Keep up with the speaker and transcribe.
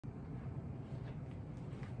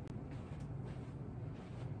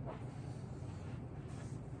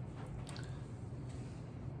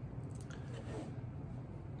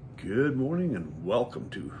Good morning and welcome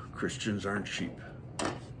to Christians Aren't Sheep,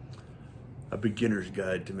 a beginner's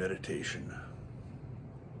guide to meditation.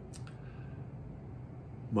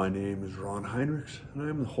 My name is Ron Heinrichs and I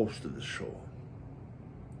am the host of this show.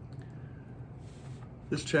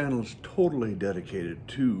 This channel is totally dedicated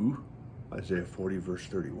to Isaiah 40 verse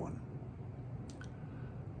 31.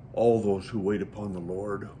 All those who wait upon the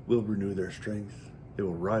Lord will renew their strength. They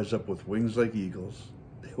will rise up with wings like eagles.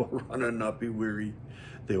 They will run and not be weary.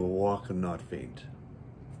 They will walk and not faint.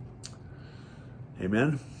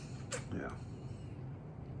 Amen? Yeah.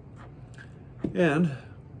 And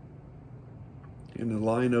in the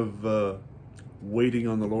line of waiting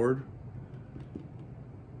on the Lord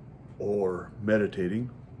or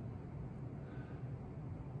meditating,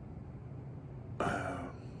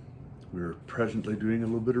 we're presently doing a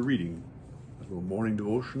little bit of reading, a little morning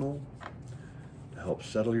devotional to help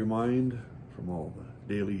settle your mind from all the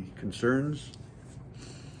daily concerns.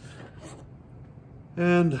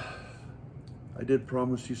 And I did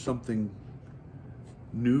promise you something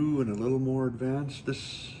new and a little more advanced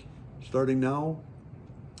starting now.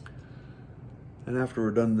 And after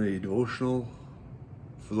we're done the devotional,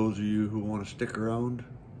 for those of you who want to stick around,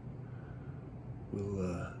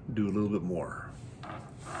 we'll do a little bit more.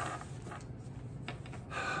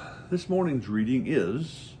 This morning's reading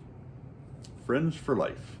is Friends for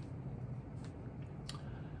Life.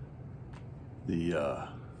 The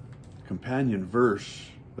companion verse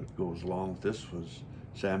that goes along with this was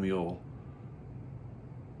 1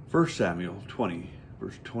 Samuel 20,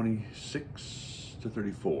 verse 26 to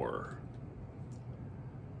 34.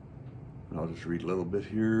 And I'll just read a little bit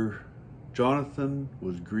here. Jonathan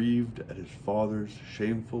was grieved at his father's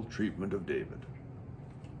shameful treatment of David.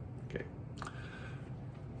 Okay.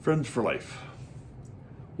 Friends for Life.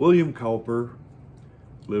 William Cowper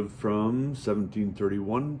lived from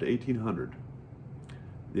 1731 to 1800.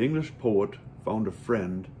 The English poet found a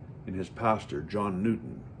friend in his pastor, John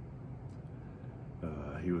Newton.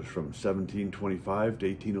 He was from 1725 to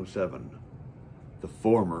 1807, the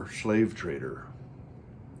former slave trader.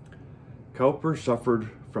 Cowper suffered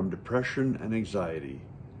from depression and anxiety,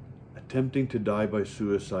 attempting to die by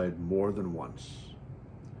suicide more than once.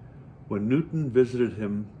 When Newton visited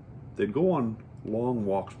him, they'd go on long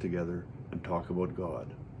walks together and talk about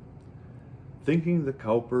God. Thinking that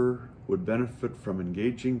Cowper would benefit from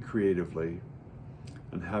engaging creatively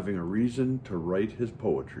and having a reason to write his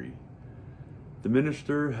poetry, the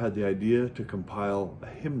minister had the idea to compile a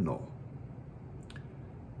hymnal.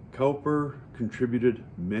 Cowper contributed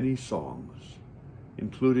many songs,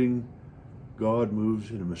 including God Moves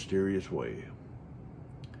in a Mysterious Way.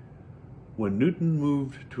 When Newton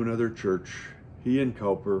moved to another church, he and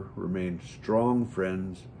Cowper remained strong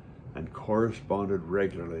friends and corresponded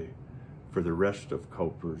regularly for the rest of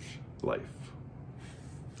Cowper's life.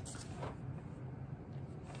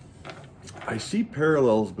 I see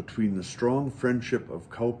parallels between the strong friendship of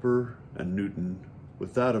Cowper and Newton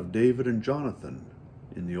with that of David and Jonathan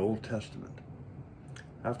in the Old Testament.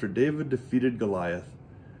 After David defeated Goliath,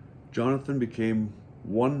 Jonathan became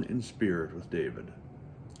one in spirit with David,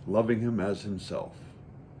 loving him as himself.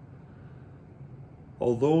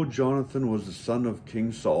 Although Jonathan was the son of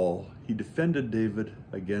King Saul, he defended David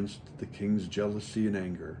against the king's jealousy and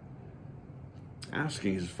anger,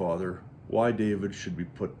 asking his father why David should be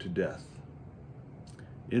put to death.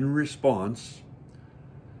 In response,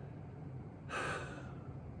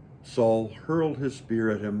 Saul hurled his spear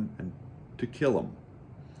at him and to kill him.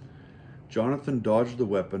 Jonathan dodged the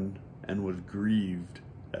weapon and was grieved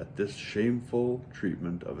at this shameful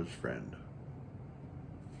treatment of his friend.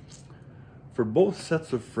 For both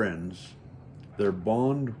sets of friends, their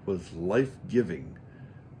bond was life-giving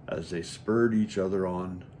as they spurred each other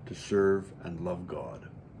on to serve and love God.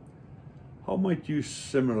 How might you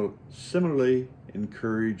similarly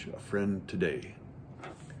encourage a friend today?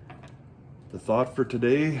 The thought for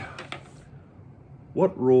today: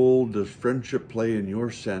 what role does friendship play in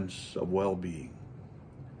your sense of well-being?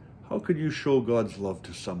 How could you show God's love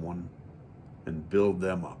to someone and build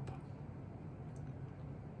them up?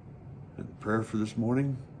 And prayer for this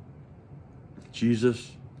morning: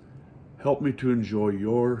 Jesus, help me to enjoy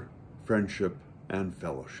your friendship and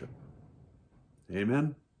fellowship.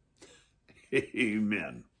 Amen?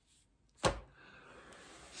 Amen.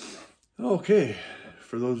 Okay,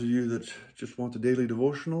 for those of you that just want the daily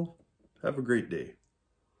devotional, have a great day.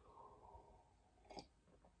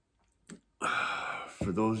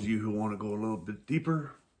 For those of you who want to go a little bit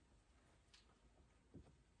deeper,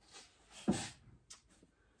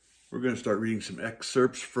 we're going to start reading some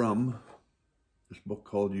excerpts from this book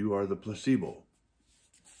called You Are the Placebo.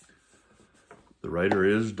 The writer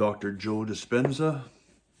is Dr. Joe Dispenza,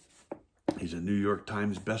 He's a New York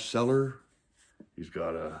Times bestseller. He's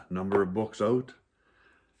got a number of books out,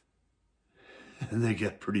 and they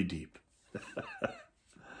get pretty deep.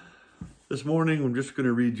 This morning, I'm just going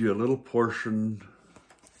to read you a little portion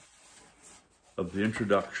of the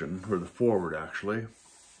introduction, or the foreword actually,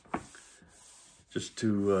 just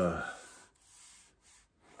to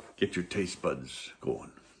get your taste buds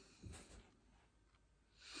going.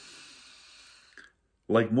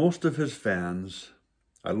 Like most of his fans,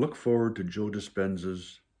 I look forward to Joe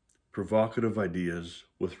Dispenza's provocative ideas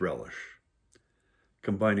with relish,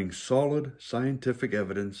 combining solid scientific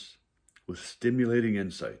evidence with stimulating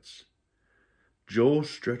insights. Joe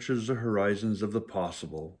stretches the horizons of the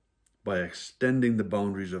possible by extending the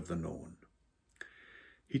boundaries of the known.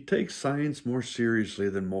 He takes science more seriously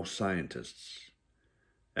than most scientists,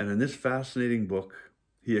 and in this fascinating book,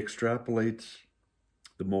 he extrapolates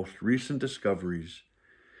the most recent discoveries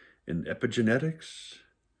in epigenetics,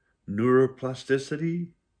 neuroplasticity,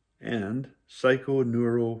 and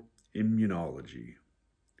psychoneuroimmunology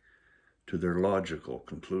to their logical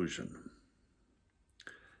conclusion.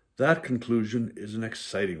 That conclusion is an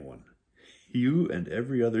exciting one. You and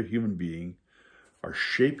every other human being are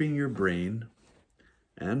shaping your brain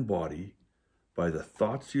and body by the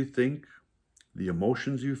thoughts you think, the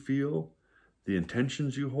emotions you feel, the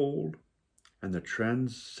intentions you hold, and the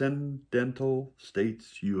transcendental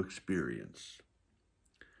states you experience.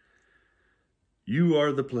 You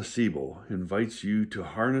are the placebo invites you to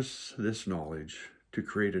harness this knowledge to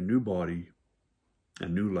create a new body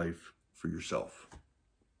and new life for yourself.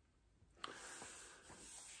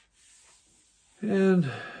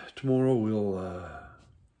 And tomorrow we'll,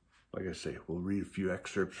 like I say, we'll read a few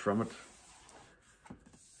excerpts from it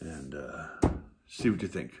and see what you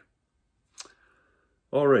think.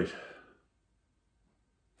 All right.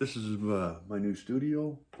 This is my new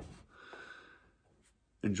studio.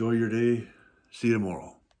 Enjoy your day. See you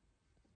tomorrow.